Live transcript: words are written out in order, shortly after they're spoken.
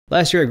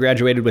Last year I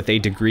graduated with a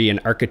degree in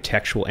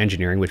architectural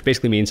engineering, which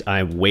basically means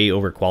I'm way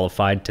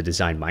overqualified to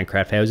design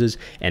Minecraft houses,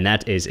 and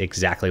that is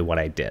exactly what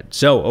I did.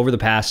 So over the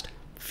past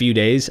few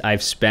days,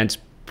 I've spent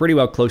pretty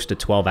well close to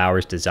 12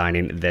 hours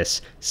designing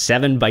this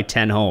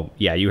 7x10 home.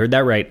 Yeah, you heard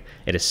that right.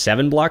 It is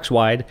 7 blocks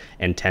wide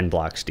and 10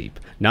 blocks deep,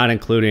 not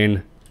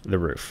including the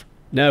roof.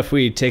 Now, if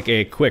we take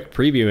a quick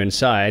preview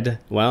inside,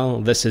 well,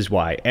 this is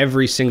why.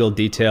 Every single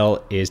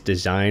detail is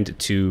designed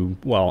to,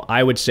 well,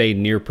 I would say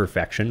near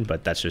perfection,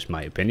 but that's just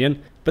my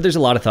opinion. But there's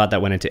a lot of thought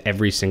that went into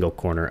every single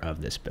corner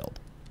of this build.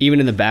 Even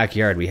in the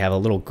backyard, we have a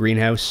little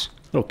greenhouse,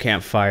 little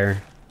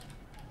campfire,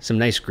 some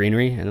nice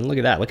greenery, and then look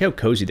at that. Look how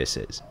cozy this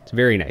is. It's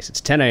very nice.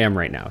 It's 10 a.m.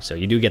 right now, so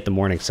you do get the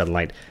morning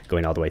sunlight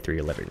going all the way through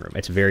your living room.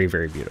 It's very,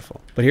 very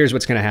beautiful. But here's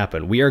what's gonna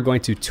happen. We are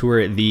going to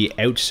tour the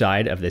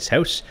outside of this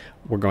house.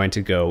 We're going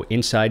to go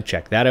inside,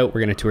 check that out. We're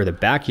gonna tour the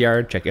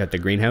backyard, check out the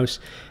greenhouse,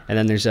 and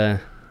then there's a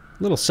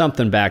little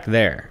something back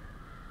there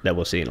that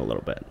we'll see in a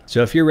little bit.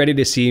 So if you're ready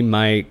to see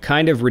my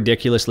kind of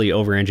ridiculously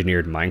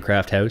over-engineered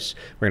Minecraft house,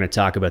 we're gonna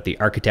talk about the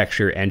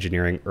architecture,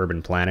 engineering,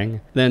 urban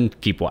planning, then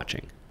keep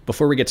watching.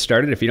 Before we get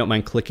started, if you don't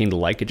mind clicking the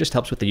like, it just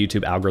helps with the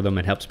YouTube algorithm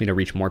and helps me to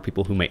reach more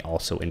people who may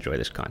also enjoy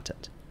this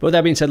content. But with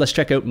that being said, let's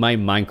check out my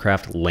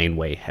Minecraft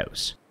laneway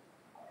house.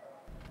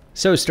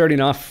 So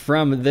starting off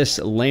from this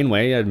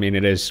laneway, I mean,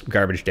 it is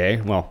garbage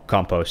day, well,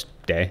 compost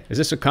day. Is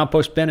this a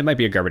compost bin? It might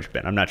be a garbage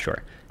bin, I'm not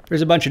sure.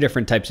 There's a bunch of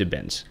different types of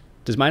bins.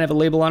 Does mine have a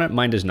label on it?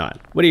 Mine does not.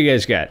 What do you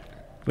guys got?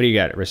 What do you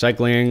got?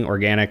 Recycling,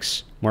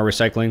 organics, more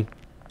recycling?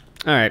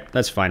 All right,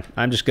 that's fine.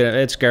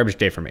 It's garbage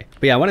day for me.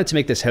 But yeah, I wanted to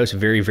make this house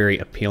very, very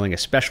appealing,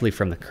 especially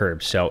from the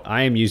curb. So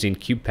I am using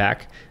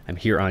CubePack. I'm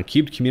here on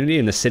Cubed Community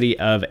in the city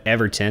of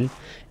Everton.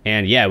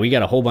 And yeah, we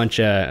got a whole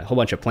bunch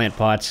of plant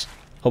pots,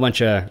 whole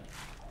bunch of,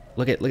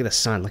 look at the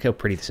sun, look how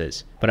pretty this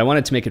is. But I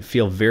wanted to make it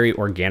feel very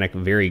organic,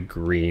 very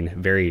green,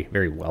 very,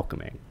 very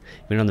welcoming.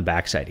 Even on the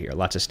backside here,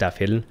 lots of stuff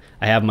hidden.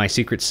 I have my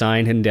secret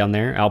sign hidden down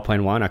there,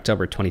 Alpine 1,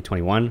 October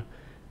 2021.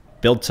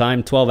 Build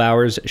time, 12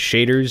 hours,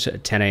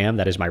 shaders, 10 a.m.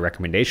 That is my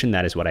recommendation.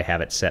 That is what I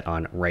have it set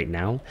on right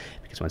now.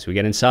 Because once we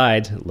get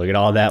inside, look at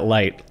all that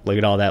light. Look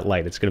at all that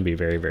light. It's going to be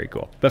very, very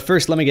cool. But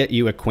first, let me get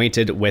you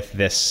acquainted with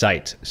this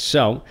site.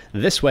 So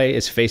this way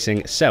is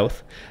facing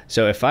south.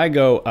 So if I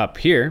go up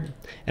here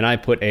and I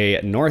put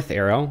a north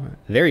arrow,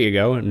 there you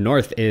go.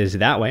 North is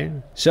that way.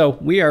 So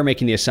we are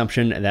making the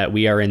assumption that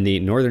we are in the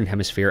northern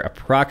hemisphere,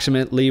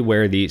 approximately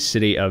where the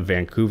city of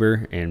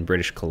Vancouver in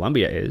British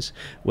Columbia is,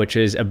 which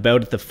is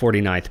about the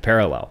 49th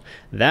parallel.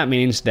 That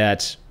means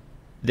that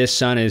this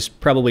sun is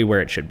probably where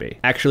it should be.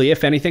 Actually,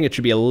 if anything, it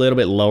should be a little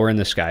bit lower in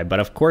the sky,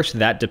 but of course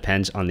that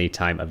depends on the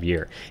time of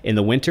year. In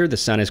the winter, the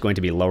sun is going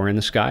to be lower in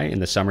the sky. In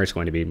the summer, it's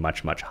going to be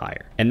much, much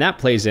higher. And that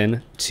plays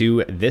in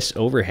to this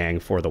overhang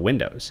for the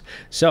windows.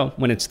 So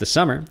when it's the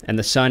summer and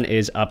the sun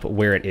is up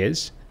where it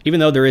is, even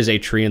though there is a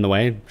tree in the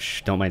way,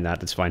 don't mind that,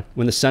 that's fine.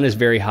 When the sun is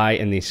very high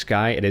in the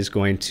sky, it is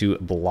going to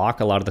block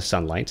a lot of the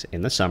sunlight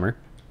in the summer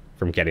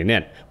from getting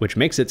in, which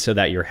makes it so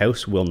that your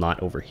house will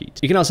not overheat.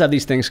 You can also have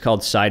these things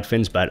called side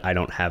fins, but I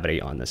don't have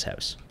any on this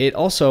house. It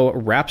also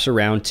wraps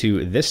around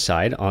to this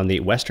side on the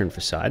western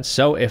facade.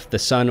 So if the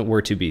sun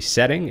were to be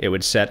setting, it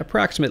would set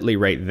approximately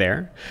right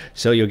there.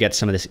 So you'll get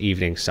some of this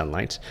evening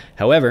sunlight.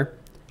 However,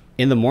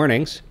 in the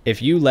mornings,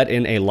 if you let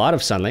in a lot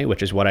of sunlight,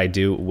 which is what I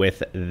do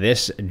with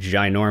this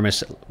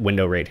ginormous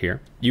window right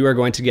here, you are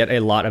going to get a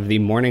lot of the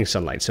morning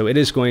sunlight. So it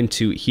is going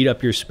to heat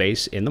up your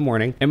space in the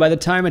morning. And by the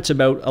time it's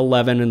about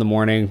 11 in the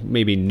morning,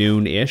 maybe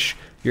noon-ish,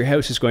 your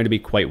house is going to be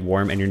quite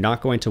warm and you're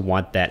not going to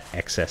want that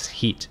excess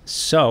heat.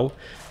 So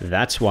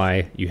that's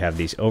why you have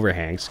these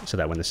overhangs, so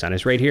that when the sun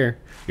is right here,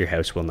 your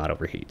house will not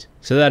overheat.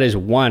 So that is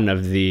one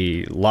of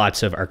the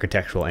lots of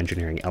architectural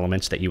engineering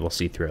elements that you will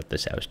see throughout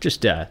this house.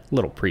 Just a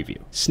little preview,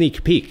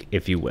 sneak peek,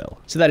 if you will.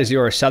 So that is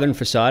your southern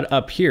facade.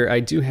 Up here, I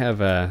do have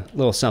a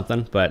little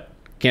something, but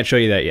can't show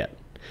you that yet.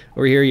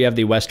 Over here, you have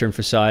the western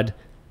facade.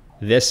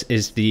 This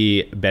is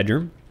the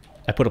bedroom.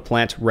 I put a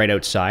plant right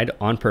outside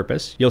on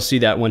purpose. You'll see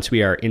that once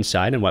we are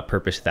inside and what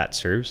purpose that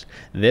serves.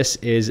 This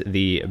is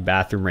the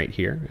bathroom right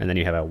here, and then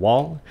you have a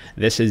wall.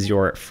 This is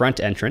your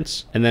front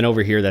entrance, and then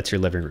over here, that's your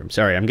living room.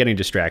 Sorry, I'm getting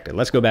distracted.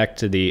 Let's go back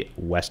to the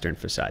western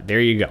facade. There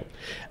you go.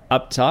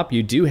 Up top,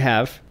 you do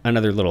have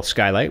another little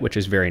skylight, which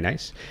is very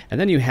nice.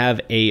 And then you have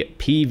a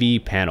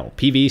PV panel.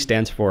 PV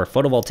stands for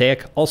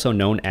photovoltaic, also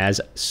known as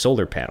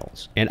solar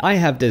panels. And I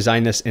have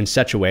designed this in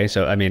such a way,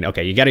 so I mean,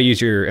 okay, you got to use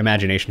your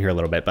imagination here a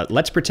little bit, but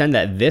let's pretend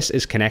that this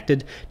is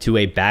connected to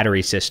a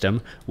battery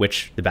system,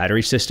 which the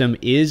battery system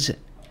is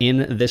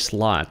in this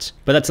lot,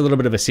 but that's a little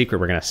bit of a secret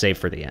we're gonna save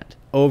for the end.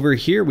 Over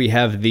here, we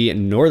have the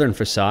northern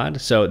facade.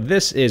 So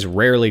this is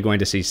rarely going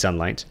to see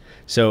sunlight.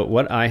 So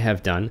what I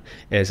have done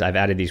is I've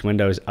added these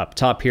windows up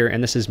top here,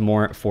 and this is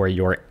more for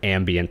your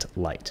ambient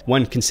light.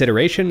 One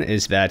consideration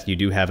is that you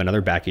do have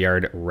another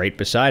backyard right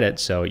beside it.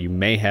 So you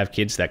may have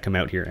kids that come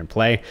out here and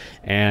play,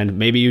 and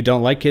maybe you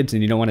don't like kids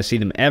and you don't want to see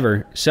them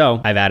ever.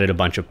 So I've added a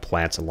bunch of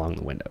plants along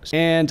the windows.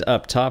 And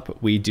up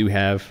top, we do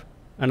have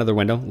another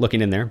window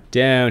looking in there.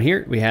 Down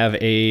here, we have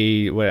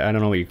a, I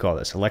don't know what you call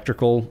this,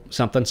 electrical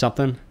something.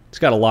 It's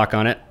got a lock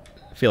on it.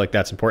 I feel like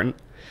that's important.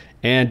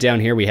 And down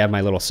here we have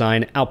my little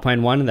sign,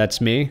 Alpine 1,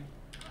 that's me.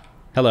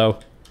 Hello.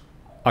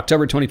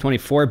 October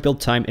 2024, build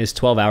time is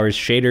 12 hours,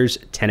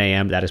 shaders 10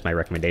 a.m. That is my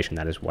recommendation.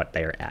 That is what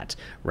they are at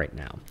right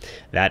now.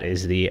 That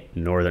is the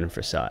northern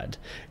facade.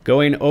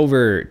 Going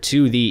over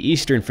to the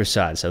eastern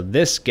facade. So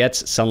this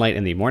gets sunlight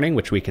in the morning,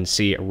 which we can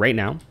see right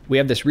now. We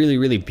have this really,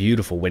 really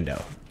beautiful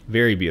window.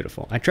 Very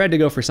beautiful. I tried to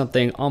go for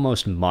something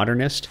almost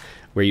modernist,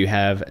 where you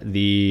have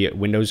the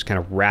windows kind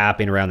of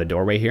wrapping around the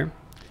doorway here.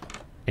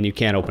 And you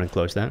can't open and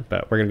close that,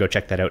 but we're gonna go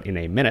check that out in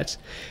a minute.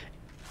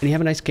 And you have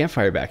a nice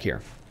campfire back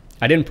here.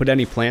 I didn't put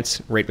any plants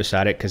right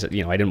beside it because,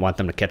 you know, I didn't want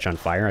them to catch on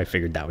fire. I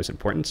figured that was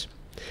important.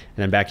 And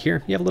then back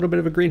here, you have a little bit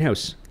of a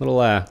greenhouse, little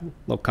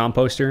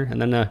composter,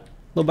 and then a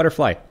little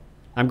butterfly.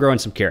 I'm growing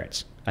some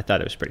carrots. I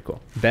thought it was pretty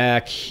cool.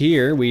 Back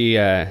here, we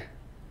don't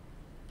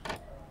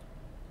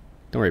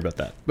worry about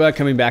that. But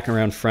coming back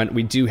around front,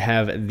 we do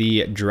have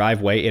the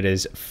driveway. It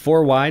is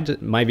 4 wide.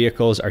 My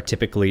vehicles are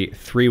typically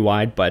 3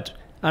 wide, but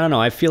I don't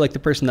know, I feel like the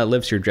person that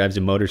lives here drives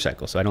a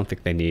motorcycle, so I don't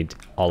think they need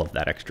all of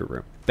that extra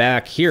room.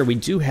 Back here, we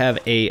do have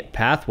a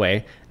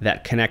pathway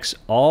that connects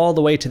all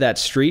the way to that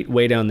street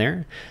way down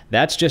there.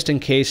 That's just in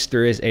case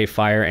there is a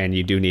fire and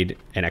you do need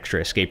an extra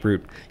escape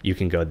route, you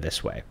can go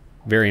this way.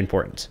 Very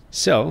important.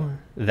 So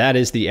that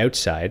is the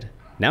outside.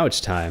 Now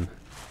it's time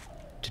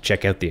to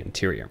check out the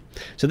interior.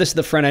 So this is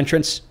the front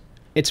entrance.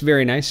 It's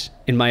very nice,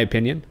 in my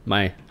opinion,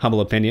 my humble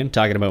opinion,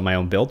 talking about my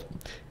own build.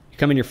 You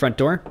come in your front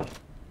door,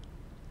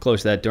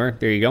 close that door,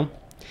 there you go.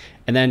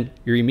 And then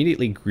you're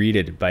immediately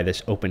greeted by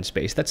this open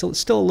space that's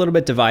still a little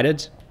bit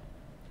divided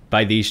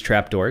by these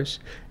trapdoors.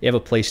 You have a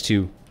place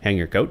to hang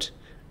your coat,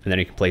 and then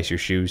you can place your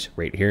shoes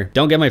right here.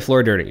 Don't get my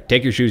floor dirty.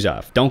 Take your shoes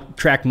off. Don't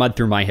track mud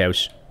through my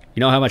house.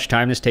 You know how much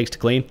time this takes to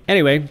clean?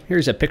 Anyway,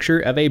 here's a picture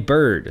of a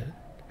bird.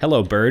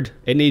 Hello, bird.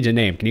 It needs a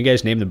name. Can you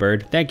guys name the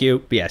bird? Thank you.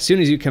 But yeah, as soon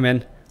as you come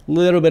in,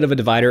 little bit of a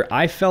divider.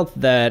 I felt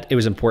that it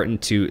was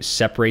important to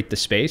separate the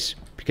space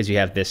because you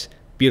have this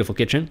beautiful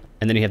kitchen,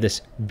 and then you have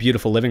this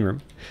beautiful living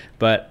room.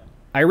 But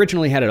I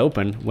originally had it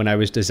open when I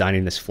was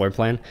designing this floor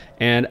plan,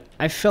 and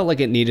I felt like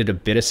it needed a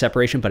bit of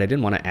separation, but I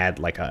didn't want to add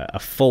like a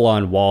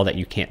full-on wall that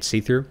you can't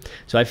see through.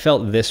 So I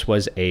felt this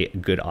was a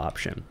good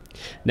option.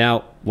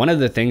 Now, one of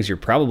the things you're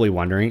probably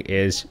wondering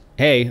is,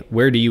 hey,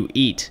 where do you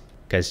eat?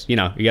 Because, you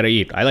know, you got to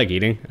eat. I like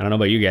eating. I don't know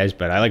about you guys,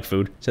 but I like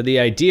food. So the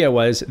idea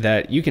was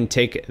that you can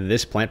take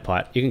this plant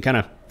pot, you can kind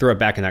of throw it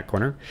back in that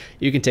corner.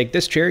 You can take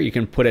this chair, you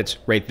can put it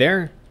right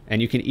there,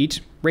 and you can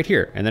eat right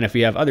here. And then if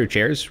you have other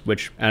chairs,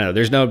 which, I don't know,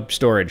 there's no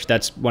storage.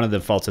 That's one of the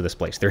faults of this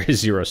place. There is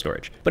 0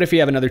 storage. But if you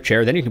have another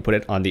chair, then you can put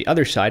it on the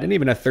other side, and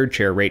even a third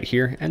chair right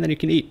here, and then you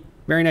can eat.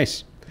 Very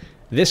nice.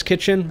 This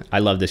kitchen, I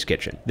love this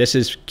kitchen. This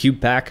is Cube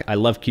Pack. I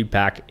love Cube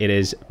Pack. It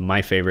is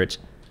my favorite.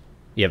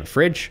 You have a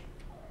fridge.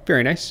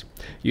 Very nice.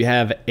 You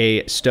have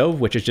a stove,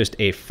 which is just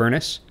a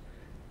furnace.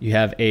 You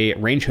have a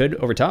range hood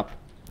over top.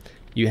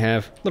 You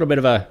have a little bit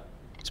of a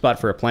spot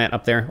for a plant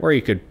up there, or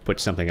you could put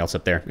something else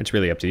up there. It's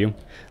really up to you.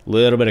 A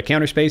little bit of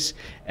counter space.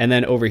 And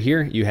then over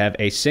here, you have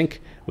a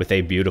sink with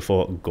a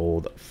beautiful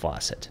gold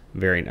faucet.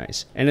 Very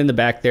nice. And in the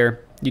back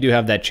there, you do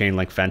have that chain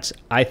link fence.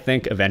 I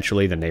think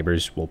eventually the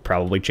neighbors will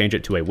probably change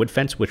it to a wood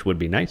fence, which would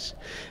be nice.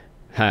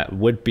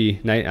 Would be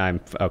nice. I'm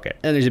okay.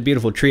 And there's a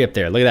beautiful tree up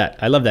there. Look at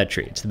that. I love that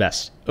tree. It's the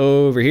best.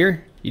 Over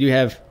here, you do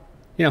have,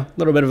 you know, a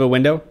little bit of a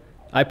window.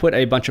 I put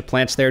a bunch of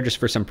plants there just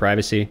for some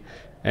privacy.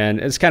 And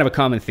it's kind of a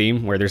common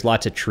theme where there's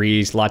lots of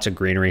trees, lots of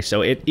greenery.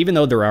 So even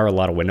though there are a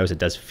lot of windows, it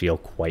does feel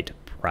quite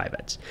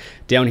private.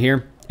 Down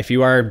here, if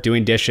you are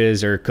doing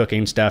dishes or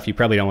cooking stuff, you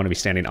probably don't want to be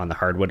standing on the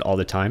hardwood all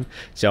the time.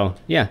 So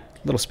yeah,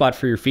 little spot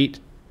for your feet.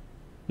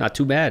 Not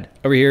too bad.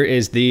 Over here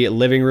is the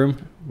living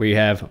room where you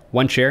have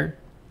 1 chair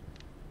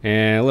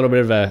and a little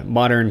bit of a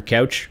modern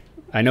couch.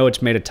 I know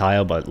it's made of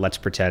tile, but let's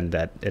pretend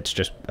that it's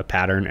just a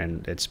pattern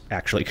and it's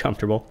actually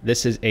comfortable.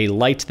 This is a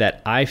light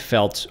that I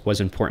felt was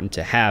important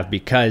to have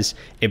because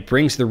it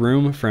brings the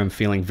room from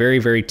feeling very,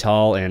 very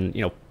tall and,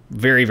 you know,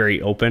 very,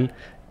 very open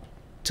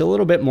to a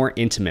little bit more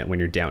intimate when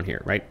you're down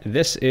here, right?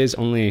 This is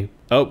only,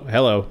 oh,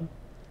 hello.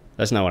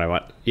 That's not what I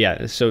want.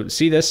 Yeah, so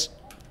see this?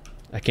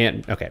 I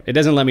can't, okay, it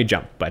doesn't let me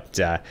jump, but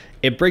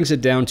it brings it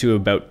down to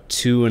about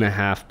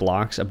 2.5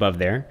 blocks above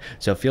there.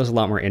 So it feels a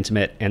lot more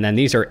intimate. And then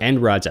these are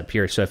end rods up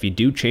here. So if you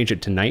do change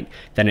it to night,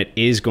 then it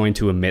is going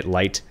to emit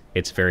light.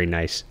 It's very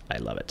nice. I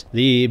love it.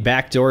 The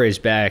back door is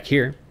back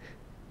here.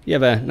 You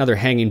have another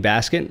hanging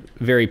basket.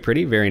 Very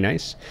pretty, very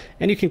nice.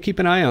 And you can keep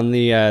an eye on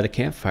the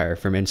campfire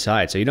from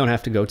inside. So you don't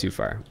have to go too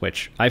far,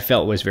 which I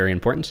felt was very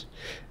important.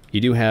 You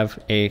do have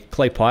a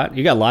clay pot.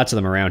 You got lots of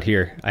them around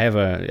here. I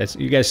have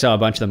you guys saw a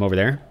bunch of them over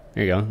there.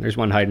 There you go. There's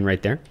one hiding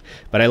right there.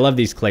 But I love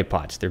these clay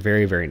pots. They're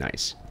very, very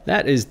nice.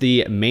 That is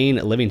the main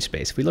living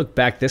space. If we look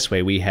back this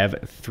way, we have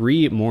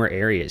 3 more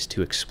areas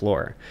to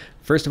explore.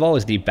 First of all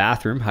is the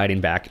bathroom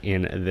hiding back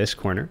in this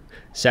corner.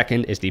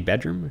 Second is the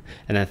bedroom.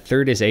 And then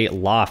third is a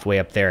loft way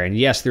up there. And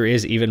yes, there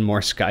is even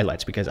more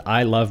skylights because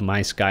I love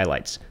my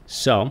skylights.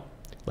 So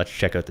let's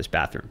check out this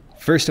bathroom.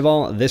 First of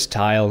all, this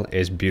tile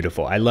is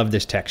beautiful. I love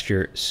this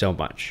texture so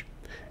much.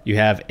 You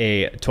have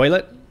a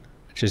toilet,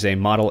 which which is a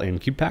model in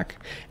CubePack.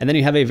 And then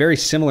you have a very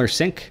similar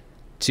sink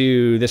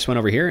to this one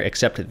over here,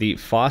 except the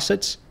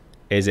faucets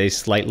is a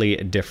slightly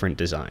different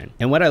design.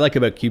 And what I like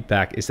about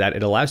CubePack is that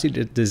it allows you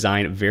to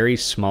design very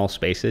small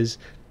spaces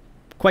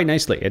quite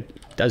nicely.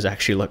 It does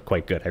actually look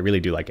quite good. I really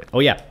do like it.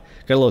 Oh yeah,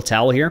 got a little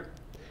towel here.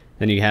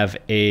 Then you have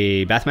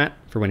a bath mat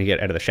for when you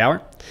get out of the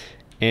shower.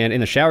 And in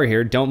the shower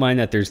here, don't mind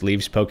that there's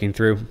leaves poking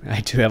through.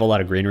 I do have a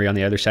lot of greenery on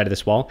the other side of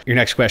this wall. Your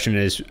next question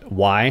is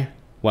why?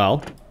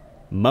 Well,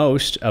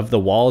 most of the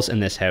walls in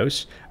this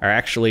house are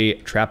actually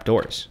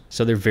trapdoors.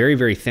 So they're very,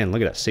 very thin.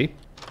 Look at that, see?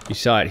 You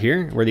saw it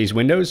here, where these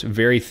windows,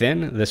 very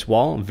thin. This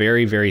wall,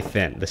 very, very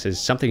thin. This is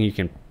something you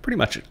can pretty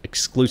much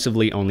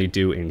exclusively only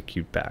do in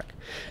CubePack.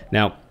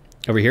 Now,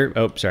 over here,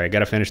 oh, sorry, I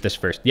gotta finish this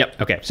first.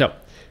 Yep, okay, so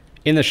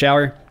in the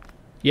shower,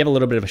 you have a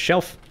little bit of a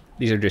shelf.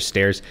 These are just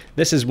stairs.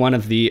 This is one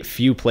of the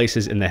few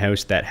places in the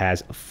house that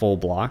has full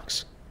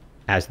blocks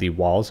as the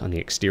walls on the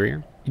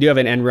exterior. You do have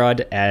an end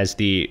rod as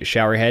the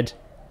shower head.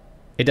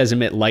 It does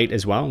emit light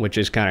as well, which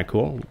is kind of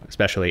cool,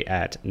 especially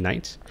at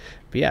night.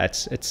 But yeah,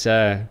 it's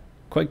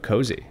quite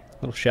cozy.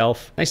 Little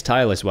shelf, nice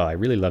tile as well. I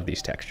really love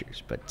these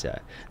textures, but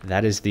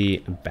that is the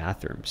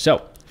bathroom.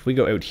 So if we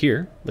go out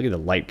here, look at the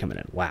light coming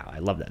in. Wow, I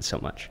love that so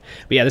much.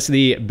 But yeah, this is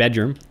the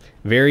bedroom.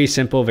 Very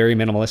simple, very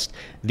minimalist.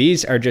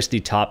 These are just the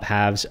top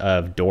halves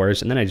of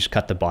doors, and then I just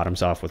cut the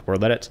bottoms off with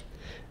word edit.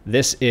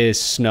 This is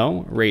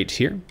snow right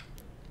here.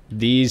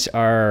 These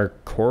are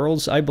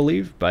corals, I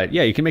believe, but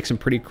yeah, you can make some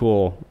pretty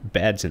cool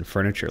beds and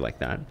furniture like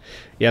that.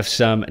 You have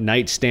some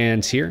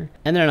nightstands here,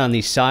 and then on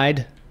the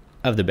side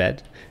of the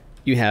bed,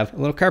 you have a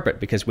little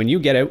carpet, because when you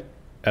get out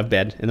of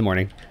bed in the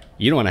morning,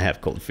 you don't want to have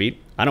cold feet.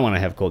 I don't want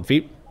to have cold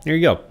feet. There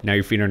you go. Now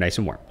your feet are nice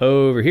and warm.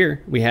 Over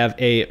here, we have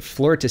a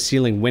floor to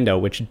ceiling window,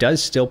 which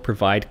does still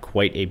provide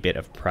quite a bit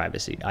of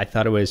privacy. I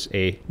thought it was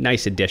a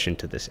nice addition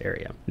to this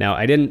area. Now,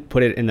 I didn't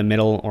put it in the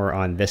middle or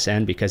on this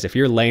end, because if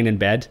you're laying in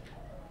bed,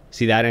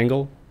 see that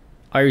angle?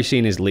 All you're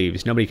seeing is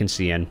leaves. Nobody can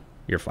see in.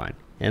 You're fine.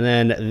 And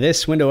then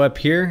this window up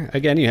here,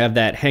 again, you have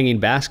that hanging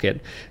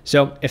basket.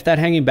 So if that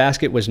hanging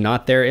basket was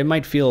not there, it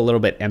might feel a little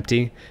bit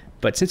empty.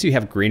 But since you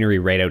have greenery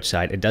right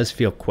outside, it does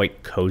feel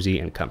quite cozy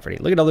and comforting.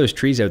 Look at all those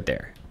trees out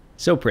there.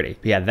 So pretty.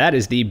 But yeah, that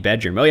is the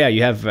bedroom. Oh yeah,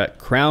 you have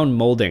crown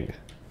molding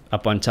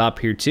up on top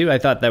here too. I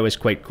thought that was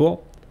quite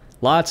cool.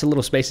 Lots of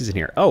little spaces in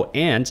here. Oh,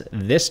 and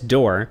this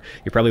door,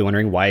 you're probably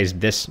wondering, why is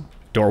this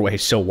doorway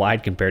so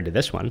wide compared to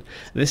this one?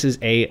 This is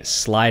a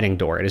sliding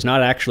door. It is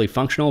not actually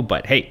functional,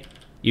 but hey,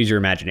 use your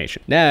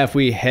imagination. Now, if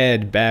we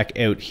head back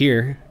out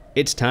here,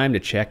 it's time to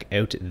check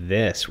out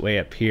this way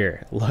up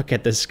here. Look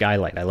at this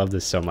skylight. I love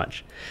this so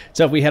much.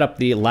 So if we head up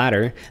the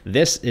ladder,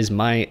 this is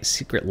my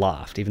secret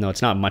loft, even though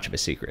it's not much of a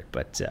secret,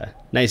 but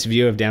nice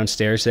view of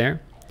downstairs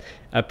there.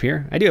 Up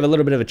here, I do have a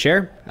little bit of a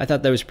chair. I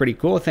thought that was pretty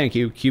cool. Thank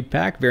you,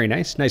 CubePack. Very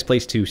nice. Nice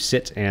place to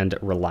sit and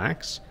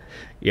relax.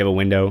 You have a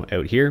window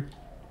out here.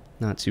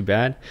 Not too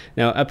bad.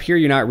 Now up here,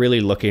 you're not really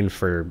looking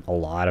for a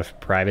lot of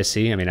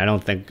privacy. I mean, I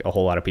don't think a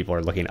whole lot of people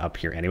are looking up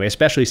here anyway,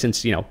 especially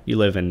since, you know, you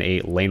live in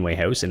a laneway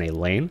house in a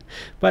lane.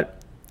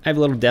 But I have a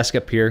little desk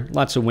up here,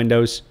 lots of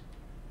windows,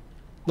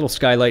 little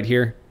skylight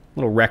here,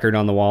 little record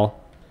on the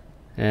wall.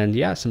 And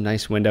yeah, some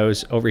nice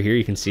windows. Over here,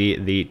 you can see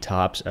the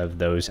tops of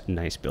those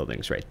nice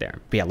buildings right there.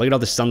 But yeah, look at all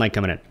the sunlight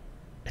coming in.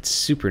 It's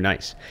super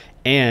nice.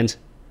 And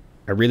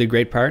a really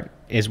great part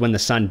is when the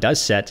sun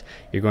does set,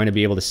 you're going to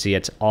be able to see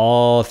it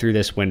all through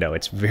this window.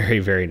 It's very,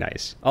 very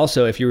nice.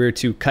 Also, if you were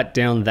to cut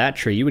down that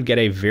tree, you would get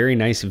a very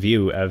nice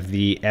view of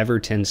the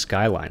Everton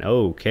skyline.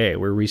 Okay,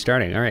 we're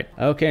restarting. All right.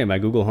 Okay, my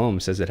Google Home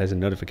says it has a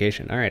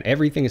notification. All right,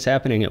 everything is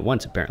happening at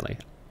once, apparently.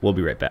 We'll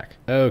be right back.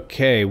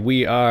 Okay,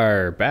 we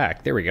are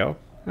back. There we go.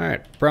 All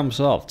right, problem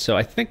solved. So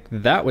I think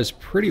that was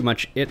pretty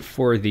much it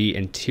for the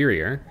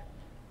interior.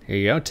 Here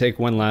you go. Take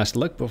one last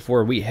look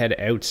before we head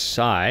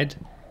outside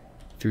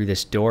through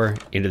this door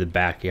into the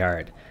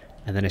backyard.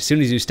 And then as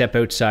soon as you step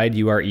outside,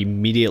 you are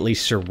immediately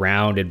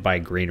surrounded by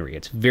greenery.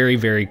 It's very,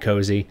 very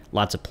cozy.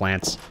 Lots of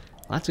plants.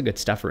 Lots of good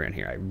stuff around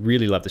here. I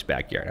really love this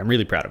backyard. I'm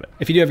really proud of it.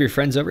 If you do have your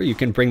friends over, you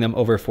can bring them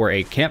over for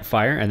a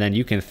campfire, and then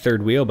you can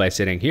third wheel by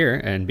sitting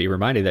here and be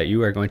reminded that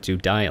you are going to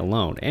die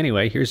alone.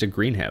 Anyway, here's a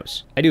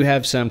greenhouse. I do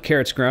have some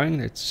carrots growing.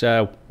 It's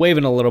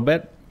waving a little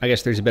bit. I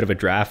guess there's a bit of a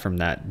draft from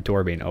that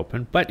door being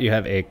open, but you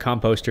have a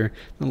composter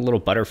and a little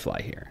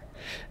butterfly here.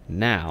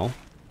 Now,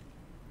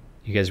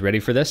 you guys ready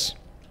for this?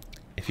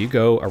 If you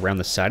go around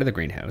the side of the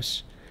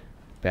greenhouse,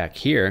 back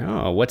here,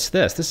 oh, what's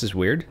this? This is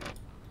weird.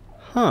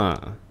 Huh.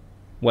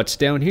 What's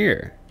down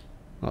here?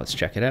 Well, let's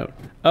check it out.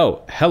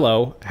 Oh,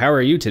 hello. How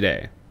are you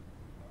today?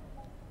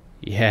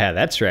 Yeah,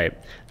 that's right.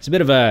 It's a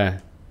bit of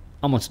a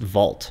almost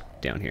vault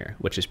down here,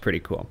 which is pretty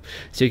cool.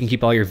 So you can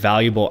keep all your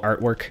valuable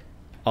artwork,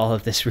 all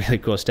of this really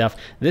cool stuff.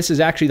 This is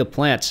actually the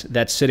plant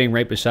that's sitting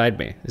right beside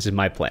me. This is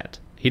my plant.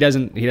 He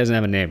doesn't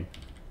have a name.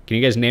 Can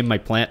you guys name my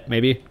plant,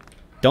 maybe?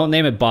 Don't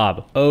name it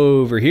Bob.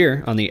 Over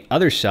here on the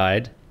other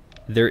side,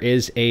 there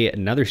is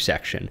another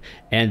section,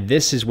 and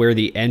this is where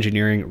the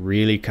engineering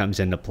really comes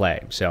into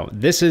play. So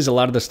this is a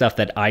lot of the stuff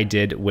that I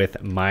did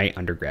with my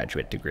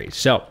undergraduate degree.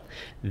 So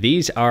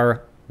these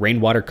are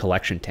rainwater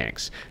collection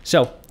tanks.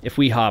 So if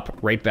we hop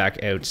right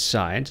back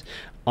outside,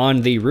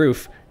 on the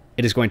roof,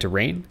 it is going to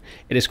rain,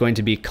 it is going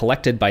to be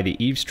collected by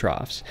the eaves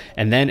troughs,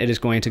 and then it is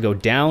going to go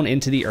down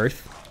into the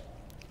earth,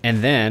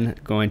 and then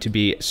going to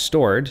be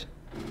stored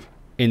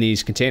in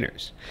these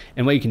containers.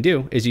 And what you can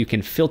do is you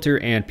can filter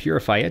and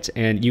purify it,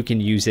 and you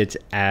can use it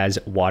as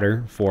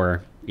water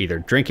for either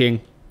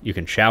drinking, you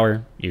can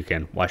shower, you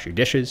can wash your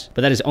dishes,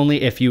 but that is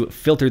only if you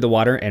filter the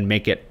water and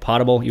make it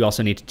potable. You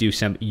also need to do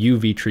some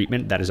UV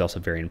treatment. That is also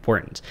very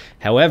important.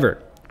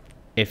 However,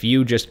 if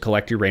you just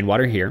collect your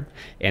rainwater here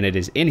and it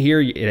is in here,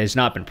 it has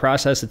not been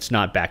processed, it's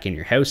not back in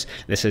your house,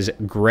 this is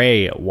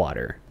gray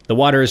water. The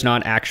water is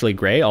not actually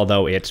gray,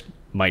 although it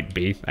might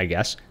be, I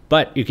guess,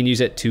 but you can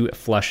use it to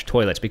flush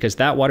toilets because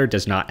that water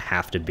does not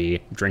have to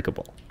be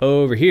drinkable.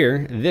 Over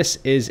here, this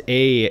is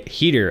a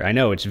heater. I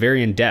know it's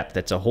very in depth.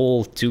 It's a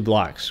whole 2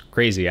 blocks.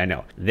 Crazy, I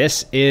know.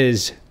 This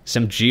is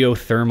some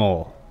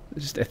geothermal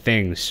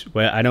things.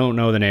 Well, I don't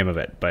know the name of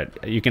it,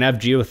 but you can have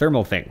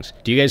geothermal things.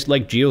 Do you guys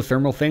like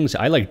geothermal things?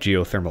 I like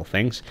geothermal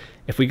things.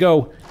 If we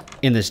go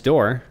in this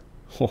door,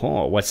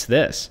 oh, what's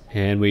this?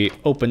 And we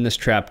open this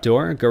trap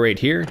door, go right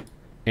here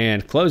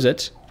and close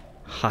it.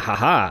 Ha ha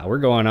ha, we're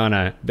going on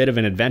a bit of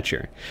an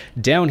adventure.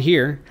 Down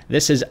here,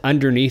 this is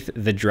underneath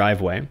the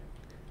driveway.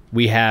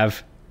 We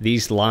have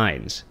these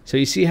lines. So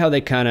you see how they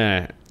kind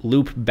of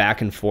loop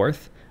back and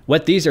forth?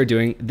 What these are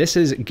doing, this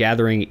is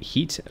gathering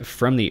heat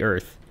from the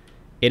earth.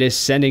 It is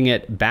sending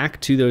it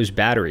back to those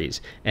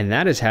batteries, and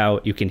that is how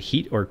you can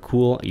heat or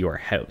cool your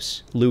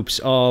house. Loops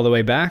all the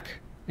way back,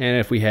 and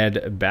if we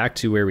head back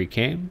to where we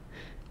came,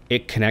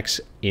 it connects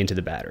into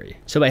the battery.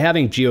 So by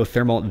having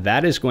geothermal,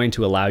 that is going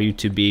to allow you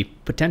to be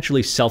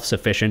potentially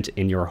self-sufficient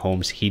in your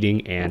home's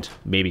heating and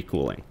maybe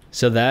cooling.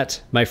 So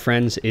that, my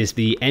friends, is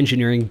the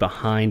engineering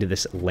behind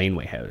this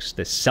laneway house,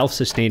 this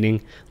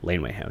self-sustaining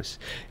laneway house.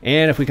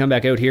 And if we come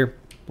back out here,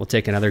 we'll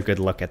take another good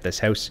look at this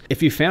house.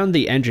 If you found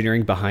the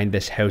engineering behind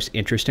this house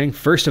interesting,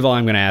 first of all,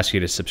 I'm going to ask you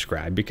to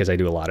subscribe because I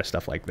do a lot of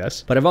stuff like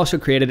this. But I've also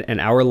created an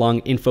hour-long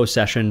info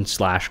session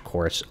 /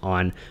 course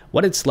on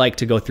what it's like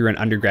to go through an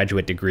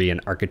undergraduate degree in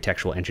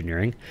architectural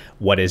engineering.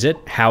 What is it?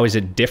 How is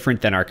it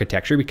different than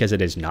architecture? Because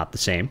it is not the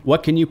same.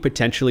 What can you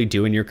potentially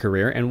do in your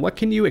career? And what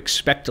can you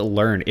expect to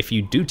learn if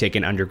you do take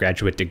an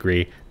undergraduate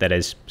degree that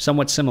is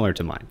somewhat similar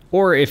to mine?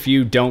 Or if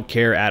you don't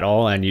care at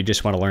all and you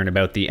just want to learn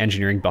about the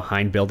engineering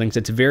behind buildings,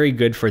 it's very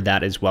good for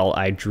that as well.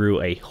 I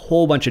drew a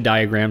whole bunch of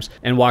diagrams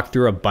and walked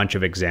through a bunch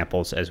of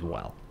examples as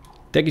well.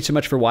 Thank you so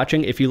much for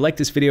watching. If you like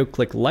this video,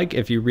 click like.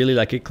 If you really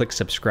like it, click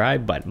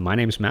subscribe. But my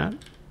name's Matt.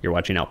 You're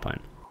watching Alpine.